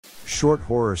Short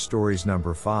horror stories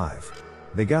number 5.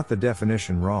 They got the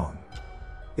definition wrong.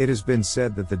 It has been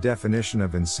said that the definition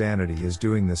of insanity is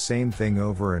doing the same thing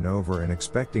over and over and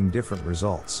expecting different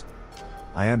results.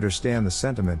 I understand the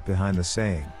sentiment behind the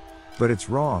saying, but it's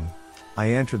wrong.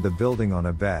 I entered the building on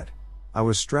a bet. I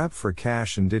was strapped for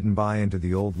cash and didn't buy into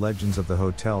the old legends of the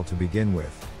hotel to begin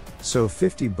with. So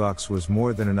 $50 was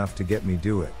more than enough to get me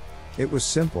do it. It was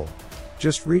simple.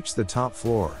 Just reach the top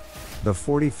floor. The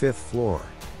 45th floor.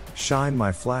 Shine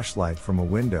my flashlight from a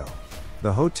window.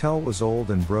 The hotel was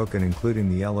old and broken, including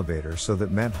the elevator, so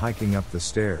that meant hiking up the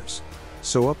stairs.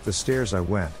 So up the stairs I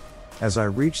went. As I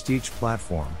reached each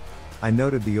platform, I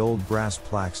noted the old brass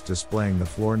plaques displaying the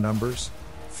floor numbers: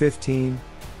 15,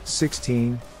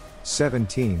 16,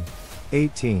 17,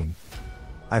 18.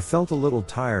 I felt a little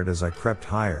tired as I crept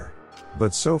higher.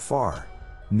 But so far,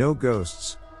 no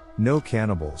ghosts, no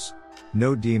cannibals,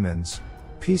 no demons,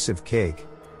 piece of cake.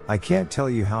 I can't tell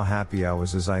you how happy I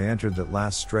was as I entered that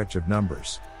last stretch of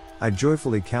numbers. I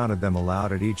joyfully counted them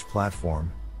aloud at each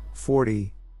platform: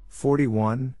 40,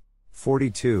 41,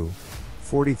 42,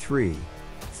 43,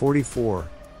 44,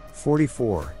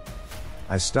 44.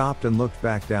 I stopped and looked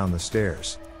back down the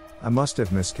stairs. I must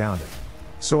have miscounted.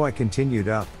 So I continued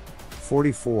up.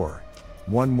 44.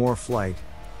 One more flight.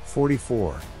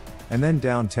 44. And then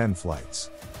down 10 flights.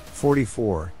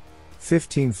 44.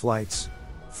 15 flights.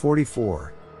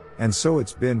 44. And so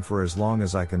it's been for as long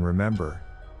as I can remember.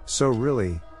 So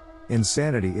really,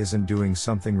 insanity isn't doing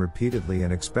something repeatedly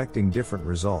and expecting different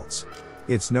results.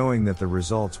 It's knowing that the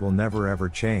results will never ever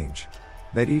change.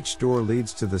 That each door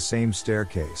leads to the same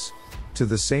staircase. To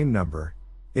the same number.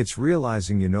 It's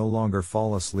realizing you no longer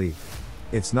fall asleep.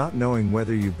 It's not knowing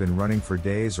whether you've been running for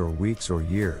days or weeks or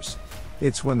years.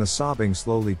 It's when the sobbing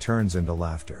slowly turns into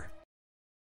laughter.